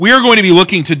We are going to be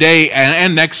looking today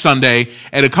and next Sunday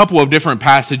at a couple of different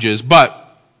passages, but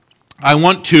I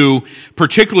want to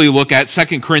particularly look at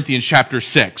 2 Corinthians chapter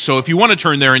 6. So if you want to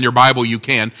turn there in your Bible, you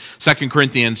can. 2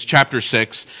 Corinthians chapter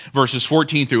 6, verses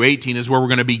 14 through 18 is where we're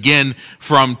going to begin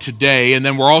from today. And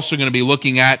then we're also going to be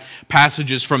looking at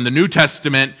passages from the New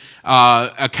Testament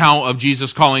account of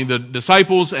Jesus calling the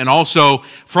disciples, and also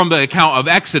from the account of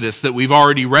Exodus that we've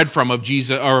already read from, of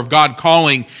Jesus, or of God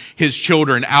calling his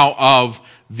children out of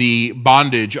the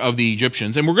bondage of the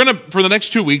Egyptians. And we're going to, for the next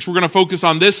 2 weeks, we're going to focus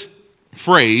on this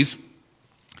phrase: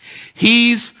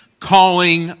 He's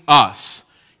calling us.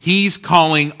 He's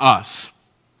calling us.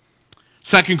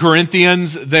 2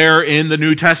 Corinthians there in the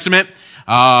New Testament,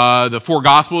 the four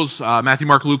Gospels, Matthew,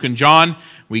 Mark, Luke, and John.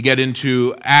 We get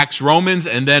into Acts, Romans,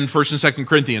 and then 1st and 2nd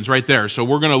Corinthians right there. So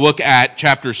we're going to look at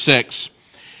chapter 6.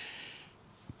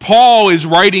 Paul is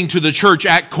writing to the church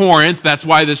at Corinth. That's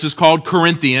why this is called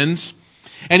Corinthians.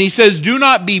 And he says, "Do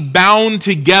not be bound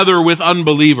together with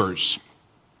unbelievers.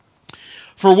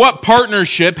 For what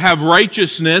partnership have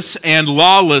righteousness and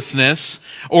lawlessness,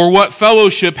 or what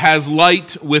fellowship has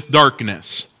light with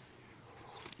darkness?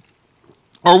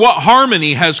 Or what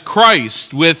harmony has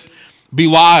Christ with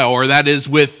Belial, or that is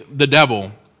with the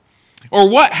devil? Or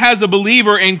what has a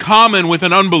believer in common with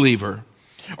an unbeliever?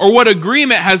 Or what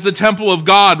agreement has the temple of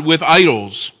God with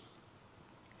idols?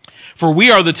 For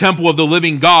we are the temple of the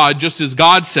living God, just as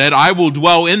God said, 'I will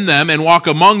dwell in them and walk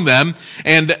among them,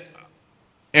 and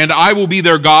I will be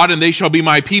their God, and they shall be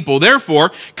my people.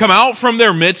 Therefore, come out from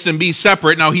their midst and be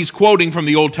separate.'" Now he's quoting from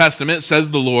the Old Testament, says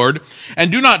the Lord.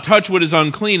 "And do not touch what is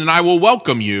unclean, and I will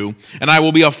welcome you, and I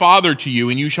will be a father to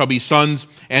you, and you shall be sons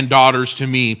and daughters to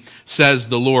me, says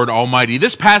the Lord Almighty."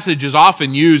 This passage is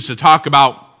often used to talk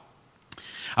about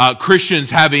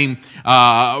Christians having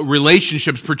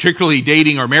relationships, particularly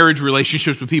dating or marriage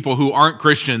relationships with people who aren't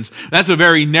Christians. That's a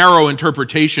very narrow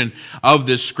interpretation of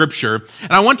this scripture.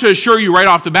 And I want to assure you right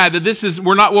off the bat that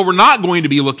what we're not going to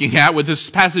be looking at, what this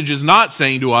passage is not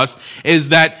saying to us, is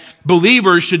that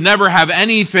believers should never have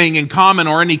anything in common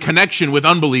or any connection with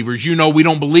unbelievers. You know, we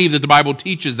don't believe that the Bible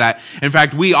teaches that. In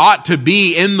fact, we ought to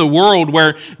be in the world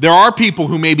where there are people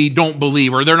who maybe don't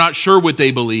believe, or they're not sure what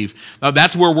they believe.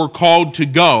 That's where we're called to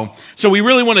go. So we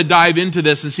really want to dive into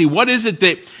this and see what is it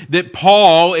that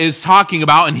Paul is talking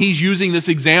about. And he's using this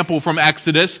example from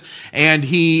Exodus, and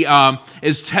he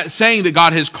is saying that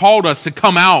God has called us to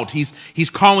come out.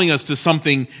 He's calling us to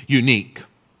something unique.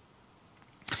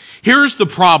 Here's the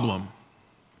problem.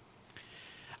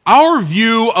 Our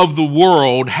view of the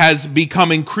world has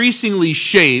become increasingly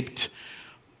shaped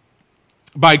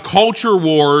by culture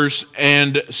wars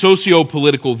and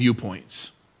socio-political viewpoints.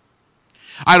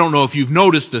 I don't know if you've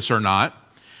noticed this or not,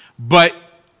 but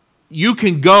you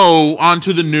can go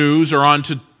onto the news or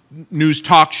onto news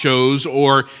talk shows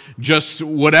or just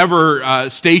whatever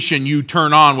station you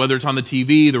turn on, whether it's on the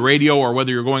TV, the radio, or whether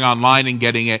you're going online and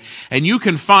getting it, and you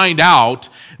can find out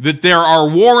that there are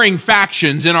warring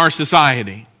factions in our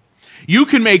society. You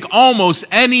can make almost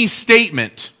any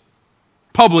statement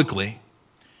publicly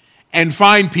and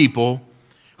find people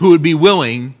who would be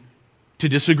willing to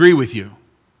disagree with you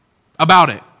about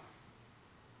it.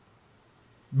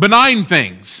 Benign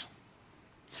things.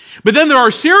 But then there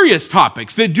are serious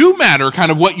topics that do matter, kind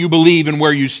of what you believe and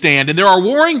where you stand. And there are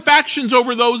warring factions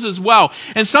over those as well.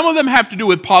 And some of them have to do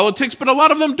with politics, but a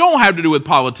lot of them don't have to do with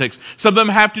politics. Some of them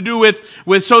have to do with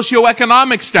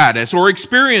socioeconomic status or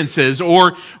experiences,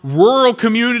 or rural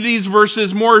communities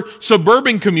versus more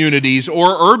suburban communities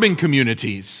or urban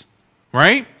communities,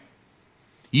 right?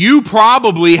 You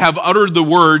probably have uttered the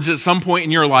words at some point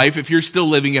in your life, if you're still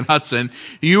living in Hudson,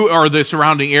 you or the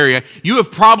surrounding area, you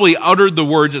have probably uttered the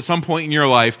words at some point in your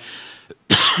life,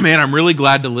 "Man, I'm really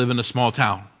glad to live in a small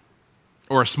town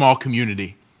or a small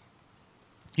community."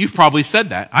 You've probably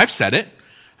said that. I've said it.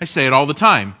 I say it all the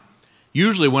time,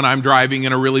 usually when I'm driving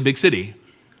in a really big city.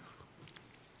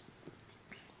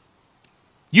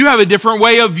 You have a different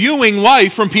way of viewing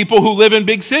life from people who live in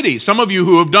big cities. Some of you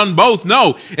who have done both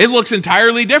know it looks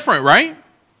entirely different, right?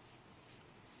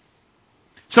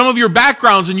 Some of your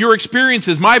backgrounds and your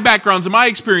experiences, my backgrounds and my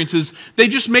experiences, they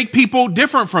just make people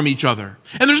different from each other.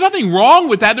 And there's nothing wrong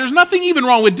with that. There's nothing even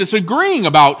wrong with disagreeing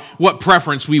about what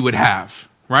preference we would have,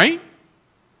 right?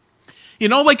 You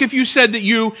know, like if you said that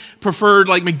you preferred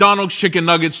like McDonald's chicken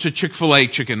nuggets to Chick-fil-A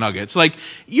chicken nuggets, like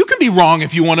you can be wrong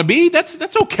if you want to be. That's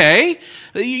okay.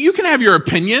 You can have your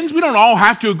opinions. We don't all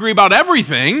have to agree about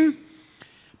everything.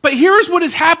 But here's what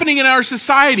is happening in our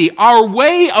society. Our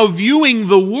way of viewing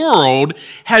the world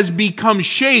has become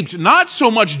shaped not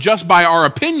so much just by our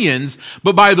opinions,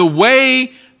 but by the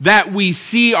way that we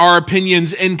see our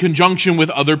opinions in conjunction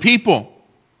with other people.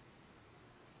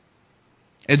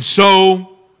 And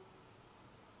so,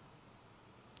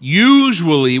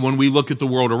 usually when we look at the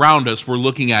world around us, we're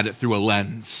looking at it through a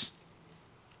lens.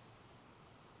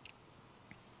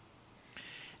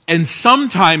 And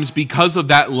sometimes because of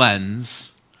that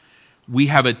lens, we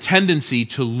have a tendency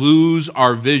to lose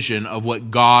our vision of what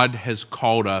God has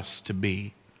called us to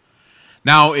be.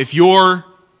 Now, if you're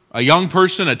a young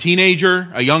person, a teenager,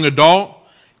 a young adult,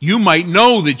 you might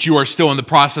know that you are still in the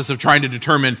process of trying to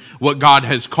determine what God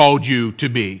has called you to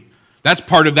be. That's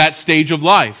part of that stage of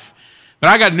life. But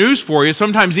I got news for you.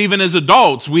 Sometimes even as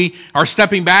adults, we are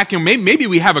stepping back and maybe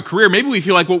we have a career. Maybe we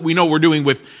feel like what we know we're doing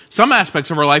with some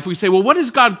aspects of our life. We say, well, what is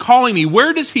God calling me?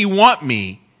 Where does he want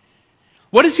me?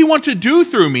 What does he want to do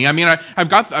through me? I mean, I've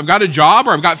got a job,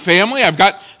 or I've got family. I've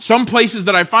got some places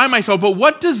that I find myself. But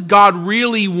what does God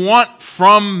really want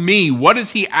from me? What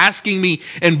is he asking me,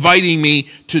 inviting me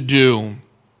to do?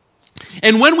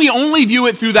 And when we only view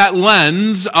it through that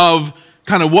lens of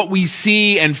kind of what we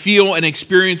see and feel and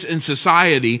experience in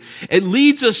society, it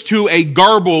leads us to a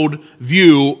garbled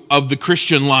view of the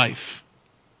Christian life.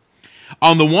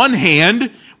 On the one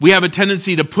hand, we have a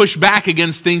tendency to push back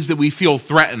against things that we feel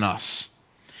threaten us.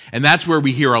 And that's where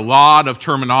we hear a lot of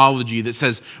terminology that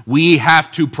says we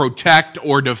have to protect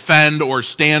or defend or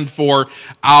stand for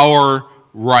our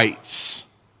rights.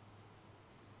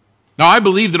 Now, I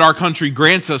believe that our country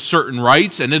grants us certain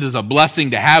rights, and it is a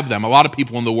blessing to have them. A lot of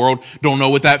people in the world don't know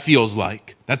what that feels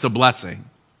like. That's a blessing.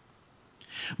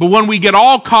 But when we get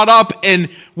all caught up in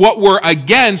what we're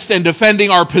against and defending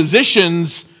our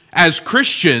positions as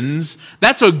Christians,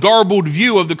 that's a garbled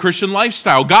view of the Christian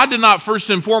lifestyle. God did not first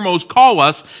and foremost call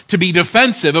us to be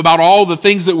defensive about all the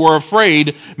things that we're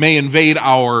afraid may invade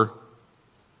our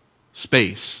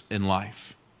space in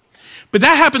life. But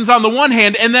that happens on the one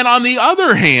hand, and then on the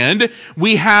other hand,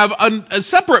 we have a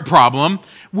separate problem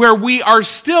where we are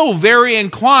still very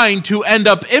inclined to end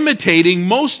up imitating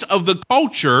most of the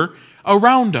culture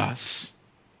around us.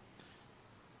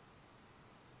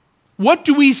 What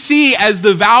do we see as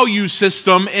the value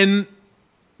system in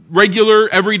regular,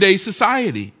 everyday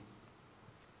society?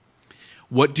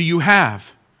 What do you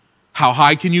have? How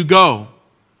high can you go?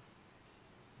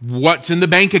 What's in the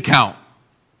bank account?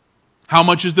 How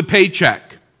much is the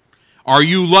paycheck? Are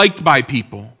you liked by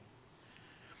people?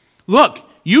 Look,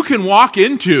 you can walk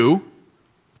into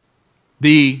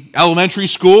the elementary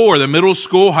school or the middle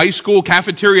school, high school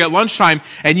cafeteria at lunchtime,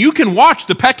 and you can watch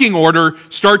the pecking order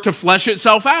start to flesh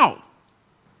itself out.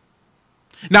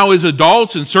 Now, as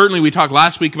adults, and certainly we talked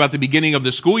last week about the beginning of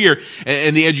the school year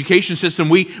and the education system,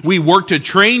 we work to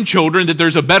train children that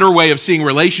there's a better way of seeing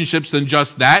relationships than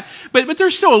just that. But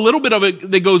there's still a little bit of it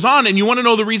that goes on, and you want to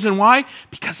know the reason why?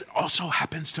 Because it also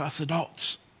happens to us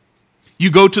adults.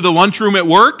 You go to the lunchroom at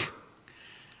work,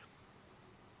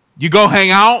 you go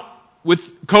hang out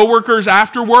with coworkers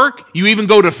after work, you even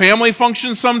go to family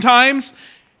functions sometimes,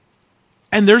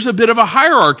 and there's a bit of a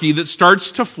hierarchy that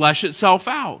starts to flesh itself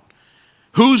out.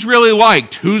 Who's really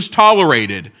liked? Who's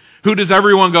tolerated? Who does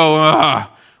everyone go,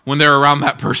 when they're around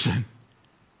that person?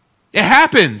 It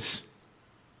happens.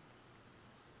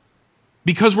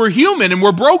 Because we're human and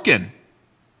we're broken.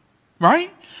 Right?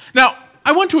 Now,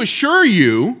 I want to assure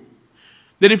you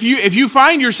that if you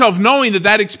find yourself knowing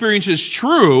that experience is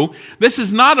true, this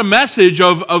is not a message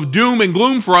of doom and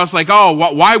gloom for us, like,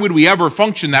 why would we ever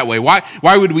function that way? Why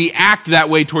would we act that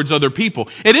way towards other people?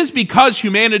 It is because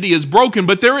humanity is broken,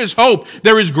 but there is hope.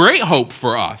 There is great hope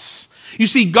for us. You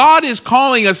see, God is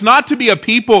calling us not to be a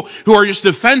people who are just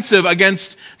defensive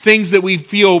against things that we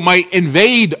feel might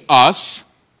invade us,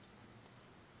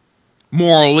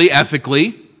 morally,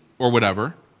 ethically, or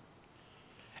whatever.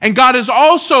 And God is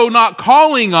also not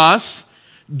calling us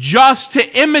just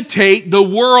to imitate the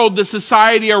world, the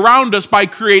society around us by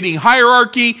creating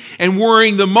hierarchy and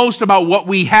worrying the most about what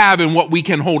we have and what we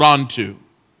can hold on to.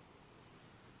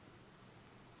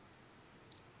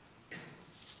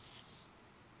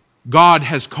 God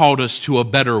has called us to a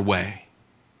better way.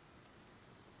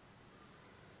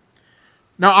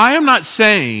 Now, I am not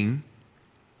saying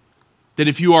that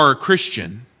if you are a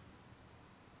Christian,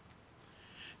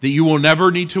 that you will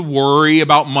never need to worry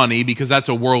about money because that's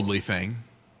a worldly thing.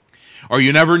 Or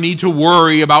you never need to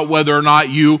worry about whether or not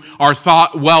you are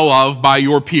thought well of by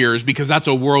your peers because that's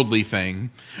a worldly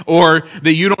thing. Or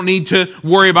that you don't need to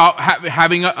worry about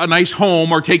having a nice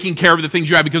home or taking care of the things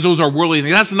you have because those are worldly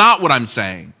things. That's not what I'm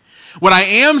saying. What I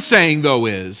am saying, though,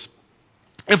 is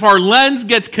if our lens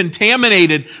gets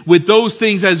contaminated with those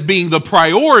things as being the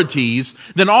priorities,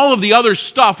 then all of the other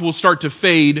stuff will start to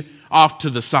fade off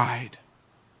to the side.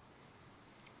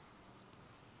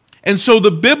 And so the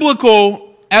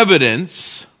biblical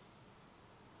evidence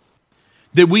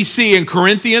that we see in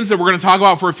Corinthians that we're going to talk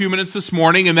about for a few minutes this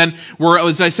morning. And then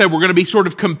as I said, we're going to be sort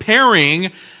of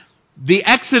comparing the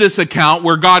Exodus account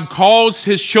where God calls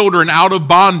his children out of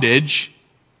bondage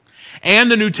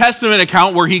and the New Testament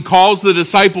account where he calls the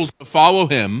disciples to follow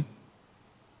him.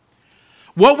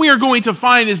 What we are going to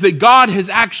find is that God has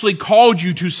actually called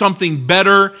you to something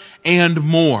better and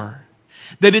more.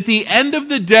 That at the end of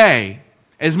the day,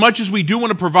 as much as we do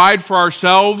want to provide for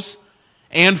ourselves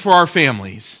and for our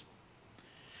families,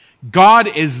 God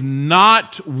is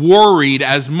not worried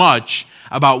as much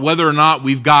about whether or not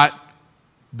we've got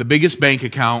the biggest bank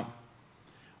account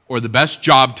or the best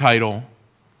job title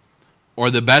or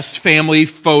the best family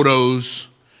photos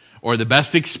or the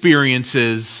best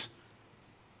experiences.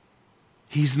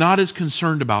 He's not as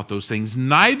concerned about those things.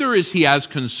 Neither is he as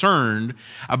concerned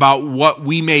about what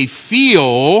we may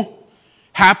feel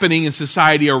happening in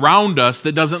society around us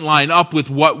that doesn't line up with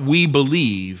what we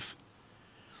believe.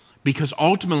 Because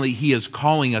ultimately, he is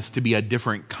calling us to be a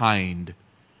different kind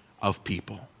of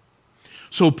people.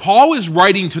 So Paul is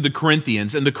writing to the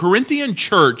Corinthians, and the Corinthian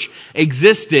church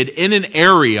existed in an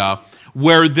area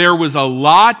where there was a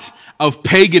lot of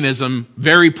paganism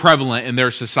very prevalent in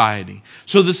their society.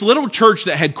 So this little church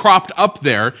that had cropped up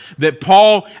there, that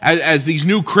Paul, as these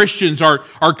new Christians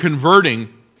are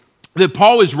converting, that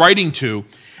Paul is writing to,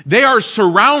 they are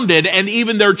surrounded, and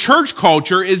even their church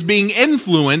culture is being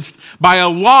influenced by a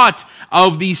lot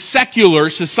of the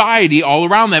secular society all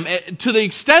around them, to the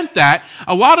extent that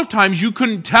a lot of times you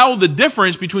couldn't tell the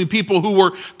difference between people who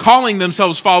were calling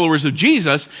themselves followers of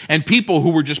Jesus and people who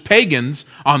were just pagans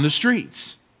on the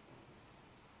streets.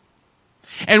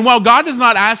 And while God is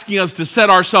not asking us to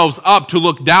set ourselves up to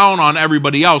look down on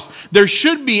everybody else, there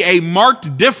should be a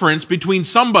marked difference between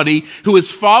somebody who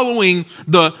is following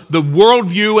the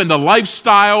worldview and the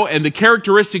lifestyle and the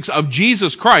characteristics of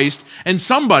Jesus Christ and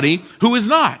somebody who is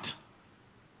not.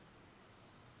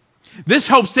 This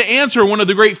helps to answer one of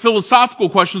the great philosophical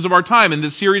questions of our time. In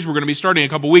this series we're going to be starting in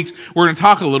a couple weeks, we're going to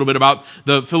talk a little bit about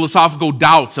the philosophical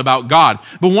doubts about God.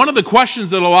 But one of the questions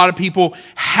that a lot of people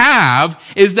have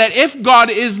is that if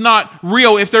God is not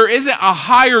real, if there isn't a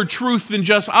higher truth than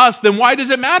just us, then why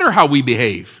does it matter how we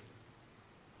behave?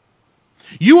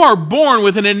 You are born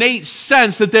with an innate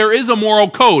sense that there is a moral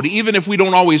code, even if we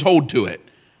don't always hold to it.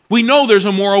 We know there's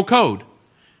a moral code.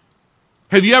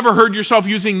 Have you ever heard yourself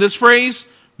using this phrase?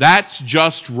 That's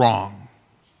just wrong.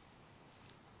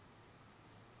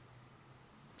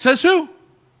 Says who?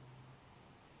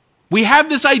 We have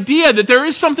this idea that there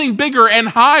is something bigger and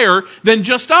higher than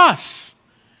just us.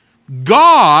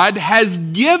 God has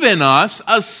given us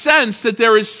a sense that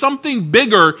there is something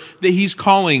bigger that he's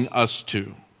calling us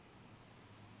to.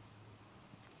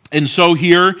 And so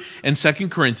here in 2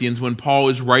 Corinthians, when Paul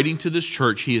is writing to this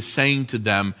church, he is saying to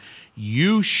them,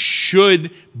 you should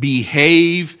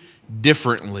behave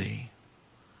differently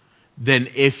than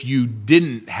if you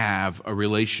didn't have a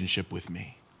relationship with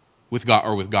me, with God,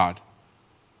 or with God.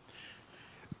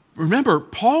 Remember,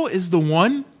 Paul is the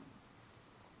one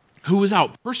who was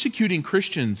out persecuting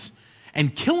Christians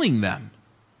and killing them.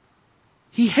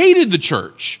 He hated the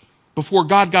church before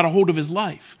God got a hold of his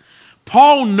life.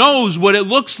 Paul knows what it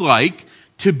looks like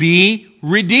to be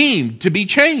redeemed, to be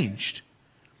changed.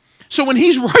 So when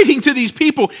he's writing to these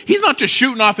people, he's not just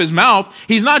shooting off his mouth.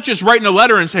 He's not just writing a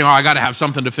letter and saying, I got to have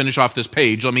something to finish off this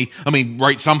page. Let me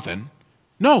write something.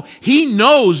 No, he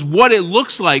knows what it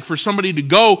looks like for somebody to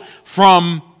go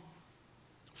from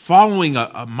following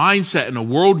a mindset and a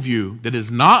worldview that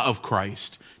is not of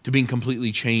Christ to being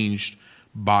completely changed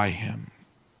by him.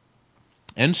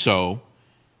 And so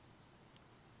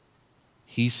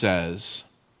he says,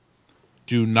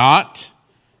 do not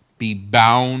be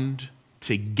bound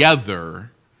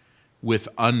together with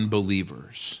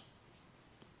unbelievers.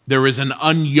 There is an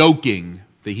unyoking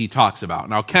that he talks about.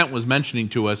 Now, Kent was mentioning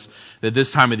to us that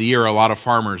this time of the year, a lot of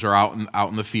farmers are out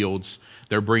in the fields.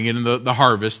 They're bringing in the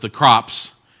harvest, the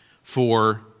crops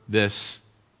for this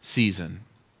season.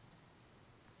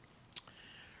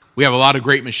 We have a lot of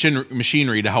great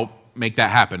machinery to help make that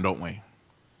happen, don't we?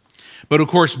 But of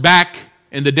course, back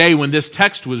in the day when this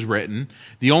text was written,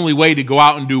 the only way to go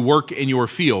out and do work in your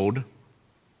field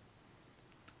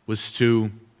was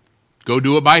to go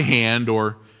do it by hand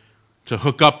or to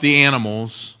hook up the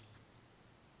animals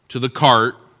to the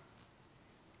cart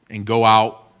and go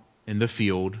out in the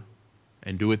field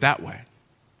and do it that way.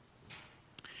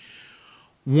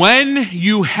 When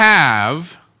you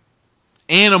have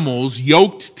animals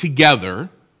yoked together,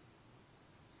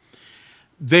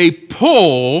 they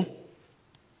pull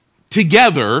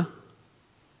together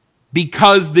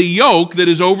because the yoke that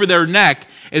is over their neck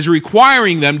is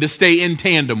requiring them to stay in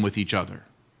tandem with each other.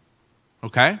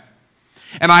 Okay?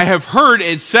 And I have heard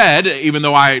it said, even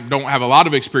though I don't have a lot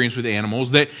of experience with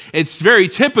animals, that it's very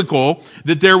typical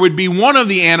that there would be one of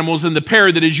the animals in the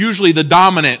pair that is usually the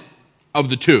dominant of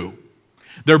the two.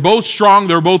 They're both strong,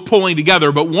 they're both pulling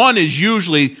together, but one is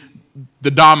usually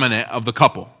the dominant of the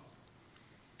couple.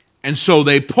 And so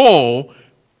they pull,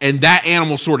 and that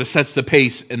animal sort of sets the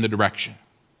pace in the direction.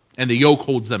 And the yoke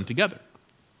holds them together.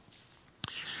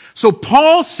 So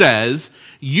Paul says,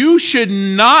 you should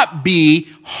not be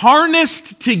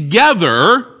harnessed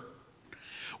together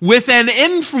with an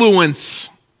influence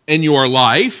in your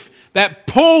life that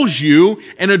pulls you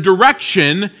in a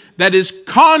direction that is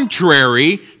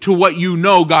contrary to what you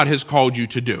know God has called you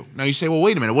to do. Now you say, well,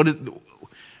 wait a minute,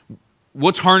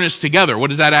 what's harnessed together? What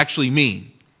does that actually mean?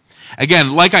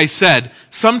 Again, like I said,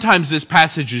 sometimes this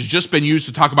passage has just been used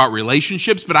to talk about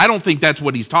relationships, but I don't think that's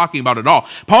what he's talking about at all.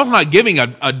 Paul's not giving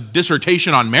a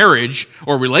dissertation on marriage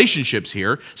or relationships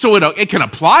here, so it can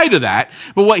apply to that.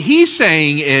 But what he's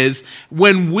saying is,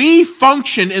 when we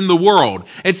function in the world,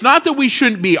 it's not that we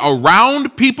shouldn't be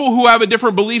around people who have a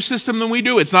different belief system than we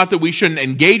do. It's not that we shouldn't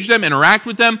engage them, interact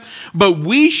with them, but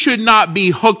we should not be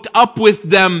hooked up with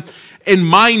them in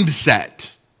mindset.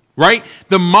 Right?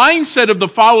 The mindset of the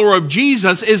follower of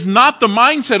Jesus is not the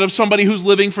mindset of somebody who's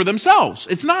living for themselves.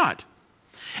 It's not.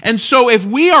 And so if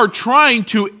we are trying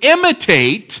to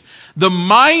imitate the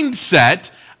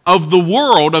mindset of the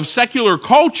world, of secular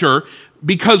culture,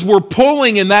 because we're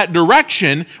pulling in that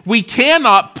direction, we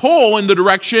cannot pull in the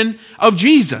direction of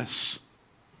Jesus.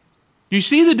 You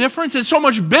see the difference? It's so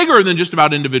much bigger than just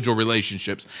about individual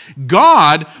relationships.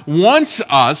 God wants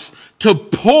us to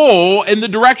pull in the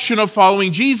direction of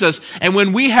following Jesus. And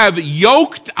when we have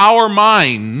yoked our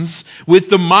minds with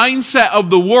the mindset of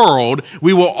the world,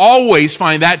 we will always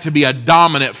find that to be a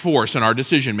dominant force in our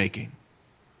decision making.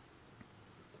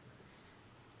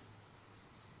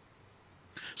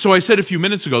 So I said a few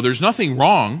minutes ago, there's nothing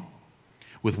wrong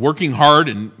with working hard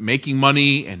and making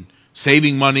money and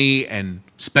saving money and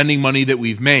spending money that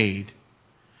we've made.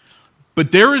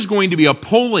 But there is going to be a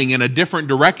pulling in a different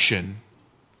direction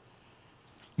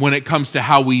when it comes to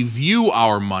how we view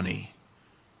our money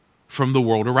from the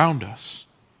world around us.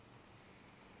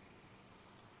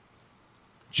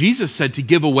 Jesus said to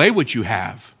give away what you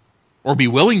have, or be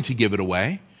willing to give it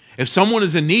away. If someone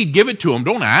is in need, give it to them.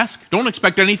 Don't ask. Don't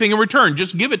expect anything in return.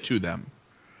 Just give it to them.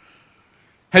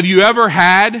 Have you ever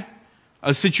had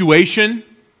a situation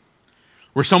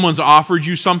where someone's offered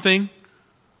you something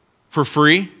for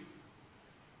free?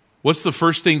 What's the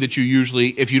first thing that you usually,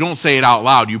 if you don't say it out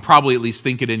loud, you probably at least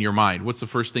think it in your mind. What's the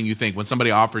first thing you think when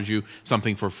somebody offers you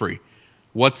something for free?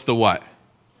 What's the what?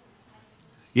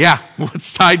 Yeah,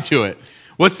 what's tied to it?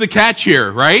 What's the catch here,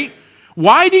 right?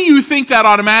 Why do you think that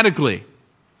automatically?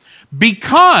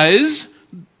 Because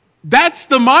that's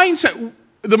the mindset.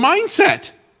 The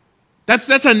mindset.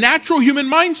 That's a natural human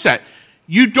mindset.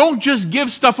 You don't just give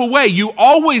stuff away. You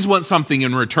always want something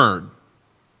in return,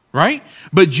 right?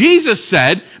 But Jesus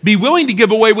said, be willing to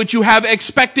give away what you have,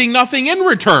 expecting nothing in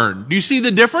return. Do you see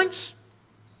the difference?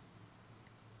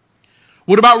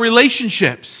 What about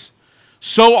relationships?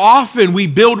 So often we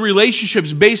build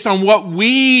relationships based on what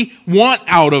we want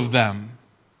out of them.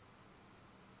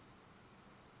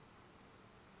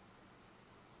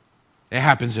 It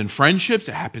happens in friendships,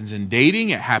 it happens in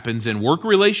dating, it happens in work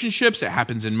relationships, it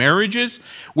happens in marriages,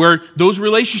 where those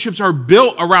relationships are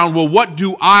built around, well, what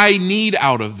do I need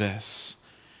out of this?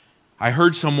 I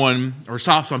heard someone, or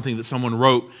saw something that someone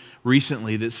wrote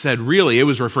recently that said, really, it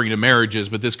was referring to marriages,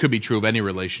 but this could be true of any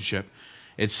relationship.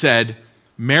 It said,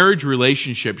 marriage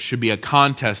relationships should be a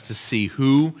contest to see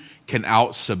who can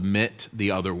out-submit the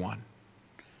other one.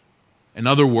 In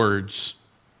other words,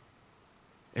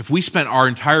 if we spent our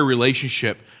entire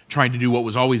relationship trying to do what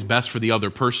was always best for the other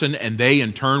person, and they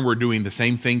in turn were doing the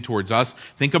same thing towards us,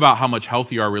 think about how much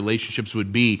healthier our relationships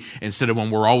would be instead of when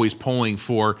we're always pulling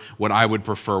for what I would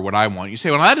prefer, what I want. You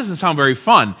say, well, that doesn't sound very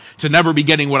fun to never be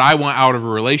getting what I want out of a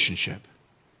relationship.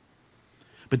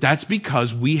 But that's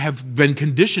because we have been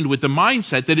conditioned with the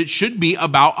mindset that it should be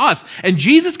about us. And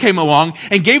Jesus came along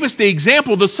and gave us the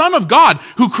example. The Son of God,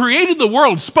 who created the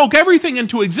world, spoke everything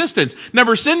into existence,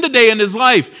 never sinned a day in his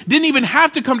life, didn't even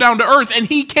have to come down to earth. And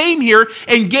he came here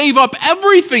and gave up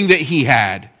everything that he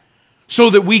had so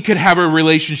that we could have a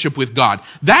relationship with God.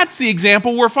 That's the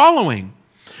example we're following.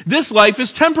 This life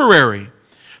is temporary.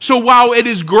 So while it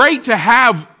is great to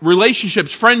have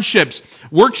relationships, friendships,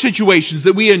 work situations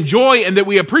that we enjoy and that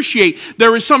we appreciate,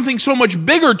 there is something so much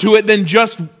bigger to it than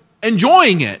just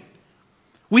enjoying it.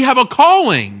 We have a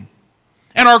calling,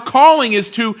 and our calling is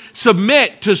to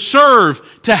submit, to serve,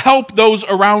 to help those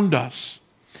around us.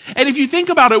 And if you think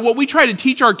about it, what we try to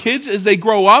teach our kids as they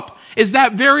grow up is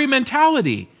that very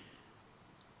mentality.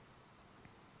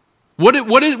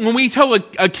 When we tell a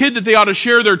kid that they ought to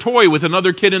share their toy with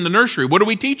another kid in the nursery, what are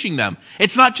we teaching them?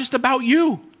 It's not just about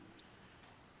you.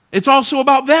 It's also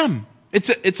about them.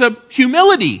 It's a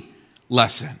humility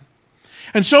lesson.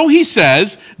 And so he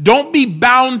says, don't be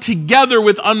bound together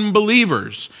with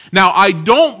unbelievers. Now, I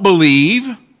don't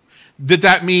believe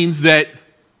that means that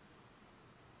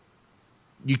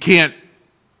you can't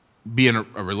be in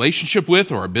a relationship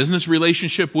with or a business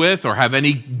relationship with or have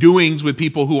any doings with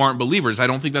people who aren't believers. I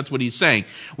don't think that's what he's saying.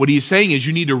 What he's saying is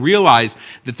you need to realize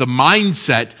that the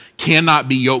mindset cannot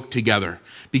be yoked together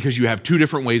because you have two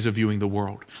different ways of viewing the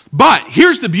world. But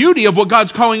here's the beauty of what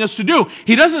God's calling us to do.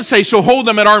 He doesn't say, so hold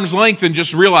them at arm's length and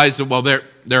just realize that, well,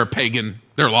 they're a pagan,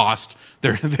 they're lost,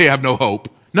 they have no hope.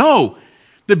 No.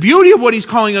 The beauty of what he's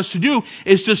calling us to do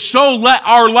is to so let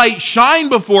our light shine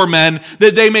before men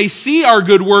that they may see our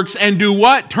good works and do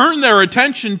what? Turn their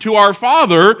attention to our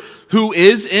Father who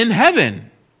is in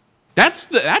heaven. That's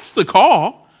the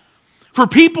call. For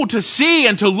people to see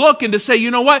and to look and to say,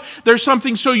 you know what? There's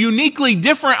something so uniquely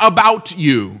different about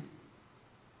you.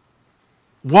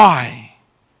 Why?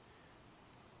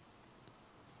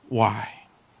 Why?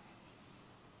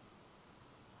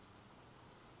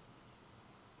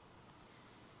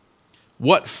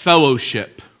 What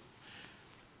fellowship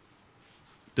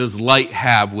does light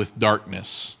have with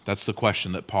darkness? That's the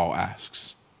question that Paul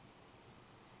asks.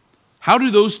 How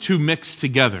do those two mix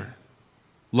together?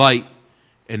 Light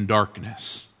and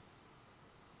darkness.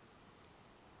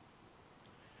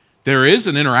 There is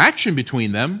an interaction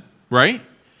between them, right?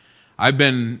 I've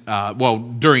been,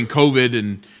 during COVID,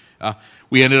 and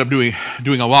we ended up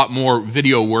doing a lot more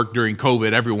video work during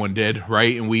COVID. Everyone did,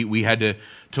 right? And we had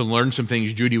to learn some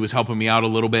things. Judy was helping me out a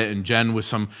little bit, and Jen with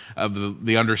some of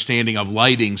the understanding of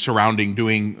lighting surrounding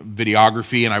doing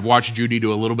videography. And I've watched Judy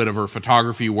do a little bit of her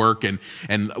photography work. And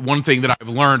one thing that I've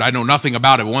learned, I know nothing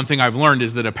about it, but one thing I've learned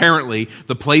is that apparently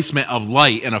the placement of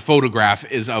light in a photograph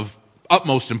is of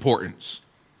utmost importance.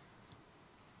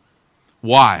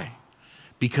 Why?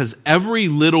 Because every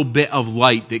little bit of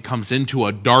light that comes into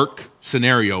a dark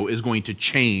scenario is going to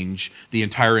change the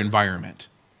entire environment.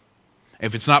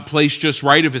 If it's not placed just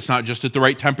right, if it's not just at the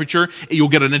right temperature, you'll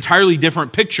get an entirely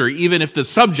different picture, even if the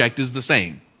subject is the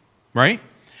same, right?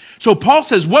 So Paul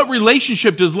says, what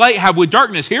relationship does light have with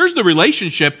darkness? Here's the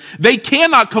relationship. They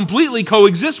cannot completely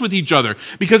coexist with each other,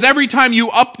 because every time you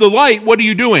up the light, what are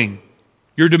you doing?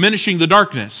 You're diminishing the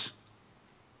darkness,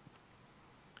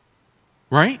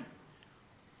 right?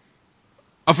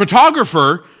 A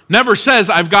photographer never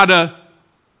says, I've got to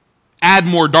add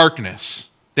more darkness.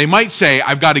 They might say,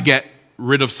 I've got to get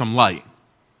rid of some light.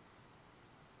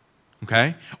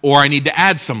 Okay? Or I need to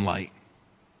add some light.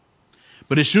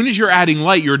 But as soon as you're adding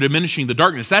light, you're diminishing the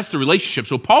darkness. That's the relationship.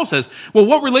 So Paul says, well,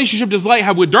 what relationship does light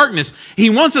have with darkness? He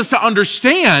wants us to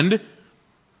understand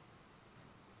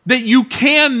that you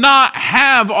cannot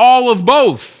have all of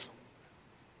both.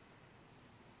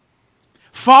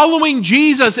 Following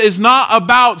Jesus is not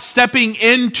about stepping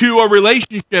into a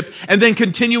relationship and then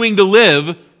continuing to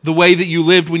live the way that you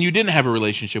lived when you didn't have a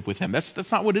relationship with him.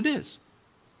 That's not what it is.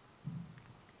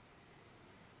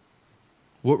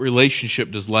 What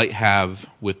relationship does light have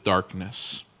with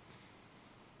darkness?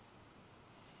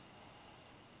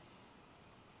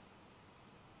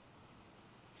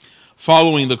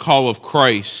 Following the call of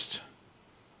Christ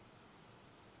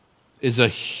is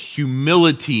a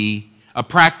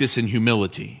practice in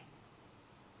humility.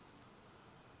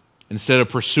 Instead of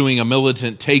pursuing a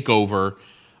militant takeover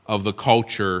of the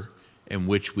culture in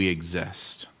which we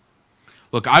exist.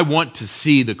 Look, I want to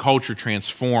see the culture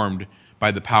transformed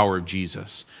by the power of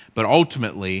Jesus. But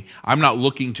ultimately, I'm not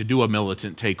looking to do a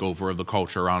militant takeover of the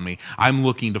culture around me. I'm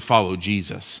looking to follow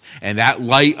Jesus. And that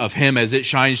light of him as it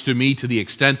shines through me to the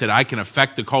extent that I can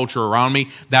affect the culture around me,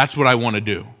 that's what I want to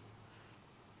do.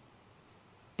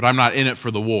 But I'm not in it for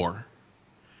the war.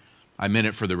 I'm in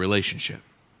it for the relationship.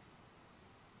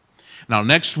 Now,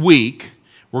 next week,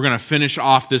 we're going to finish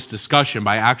off this discussion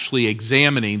by actually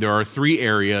examining. There are 3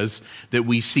 areas that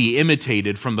we see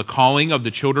imitated from the calling of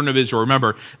the children of Israel.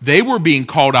 Remember, they were being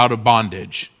called out of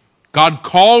bondage. God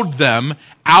called them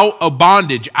out of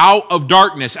bondage, out of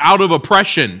darkness, out of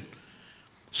oppression.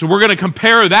 So we're going to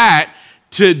compare that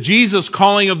to Jesus'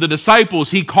 calling of the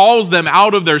disciples. He calls them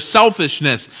out of their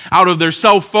selfishness, out of their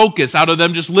self-focus, out of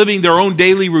them just living their own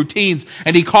daily routines,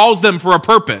 and he calls them for a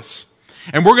purpose.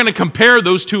 And we're going to compare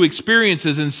those 2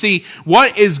 experiences and see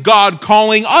what is God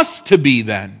calling us to be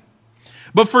then.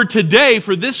 But for today,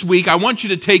 for this week, I want you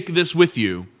to take this with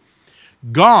you.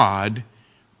 God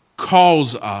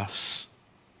calls us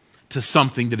to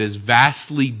something that is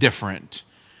vastly different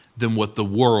than what the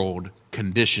world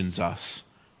conditions us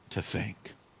to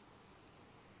think.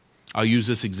 I'll use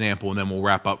this example and then we'll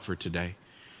wrap up for today.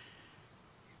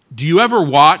 Do you ever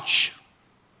watch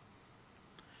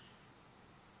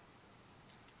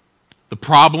the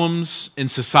problems in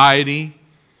society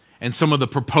and some of the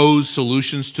proposed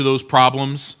solutions to those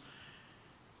problems,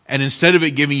 and instead of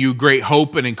it giving you great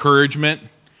hope and encouragement,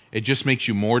 it just makes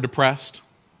you more depressed?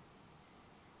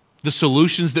 The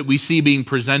solutions that we see being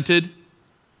presented,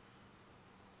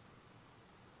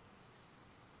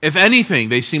 if anything,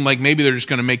 they seem like maybe they're just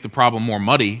going to make the problem more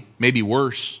muddy, maybe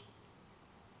worse.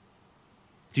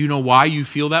 Do you know why you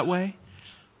feel that way?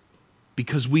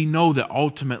 Because we know that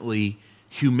ultimately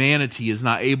humanity is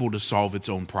not able to solve its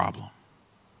own problem.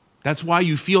 That's why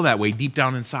you feel that way deep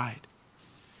down inside.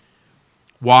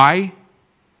 Why?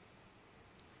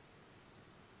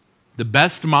 The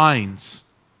best minds,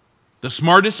 the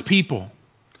smartest people,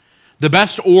 the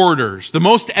best orators, the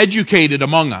most educated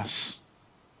among us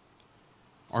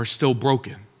are still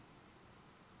broken.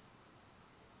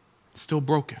 Still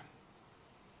broken.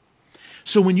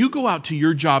 So when you go out to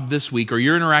your job this week, or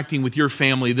you're interacting with your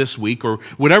family this week, or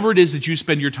whatever it is that you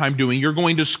spend your time doing, you're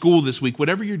going to school this week,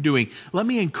 whatever you're doing, let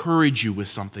me encourage you with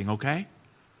something, okay?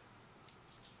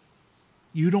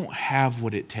 You don't have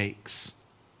what it takes.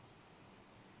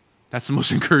 That's the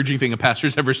most encouraging thing a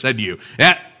pastor's ever said to you.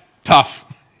 Yeah, tough.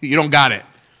 You don't got it.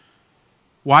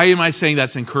 Why am I saying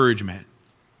that's encouragement?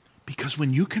 Because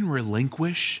when you can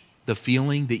relinquish the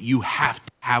feeling that you have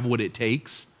to have what it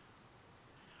takes,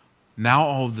 now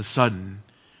all of a sudden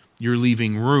you're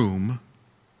leaving room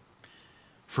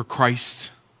for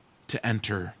Christ to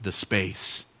enter the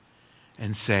space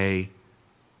and say,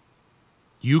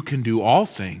 you can do all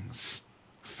things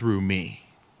through me.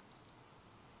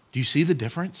 Do you see the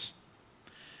difference?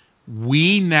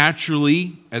 We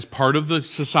naturally, as part of the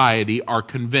society, are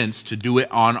convinced to do it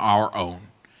on our own.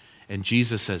 And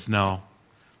Jesus says, no,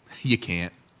 you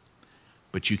can't.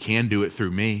 But you can do it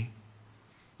through me.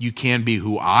 You can be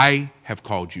who I have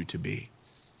called you to be.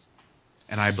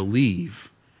 And I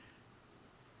believe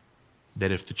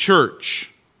that if the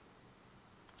church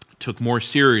took more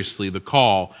seriously the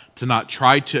call to not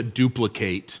try to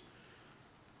duplicate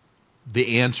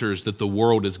the answers that the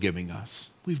world is giving us.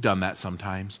 We've done that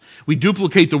sometimes. We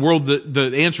duplicate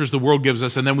the answers the world gives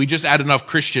us, and then we just add enough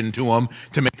Christian to them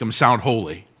to make them sound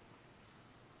holy.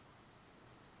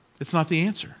 It's not the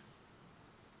answer.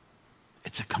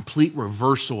 It's a complete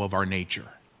reversal of our nature.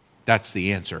 That's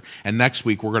the answer. And next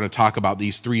week, we're going to talk about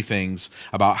these three things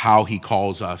about how he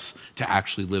calls us to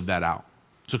actually live that out.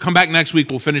 So come back next week,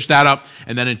 we'll finish that up,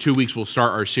 and then in 2 weeks, we'll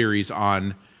start our series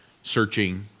on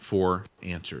searching for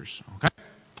answers. Okay?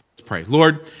 Let's pray.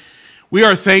 Lord, we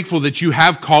are thankful that you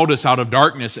have called us out of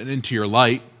darkness and into your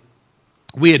light.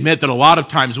 We admit that a lot of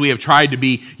times we have tried to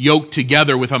be yoked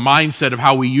together with a mindset of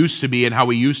how we used to be and how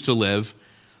we used to live.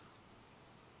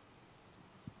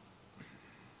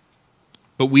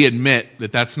 But we admit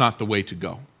that that's not the way to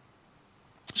go.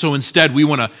 So instead, we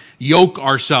want to yoke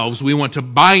ourselves, we want to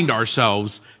bind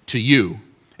ourselves to you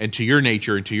and to your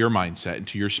nature and to your mindset and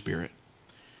to your spirit.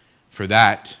 For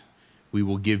that, we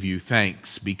will give you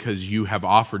thanks because you have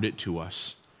offered it to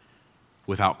us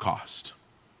without cost.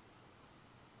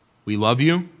 We love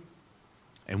you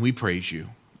and we praise you.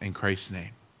 In Christ's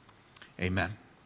name, amen.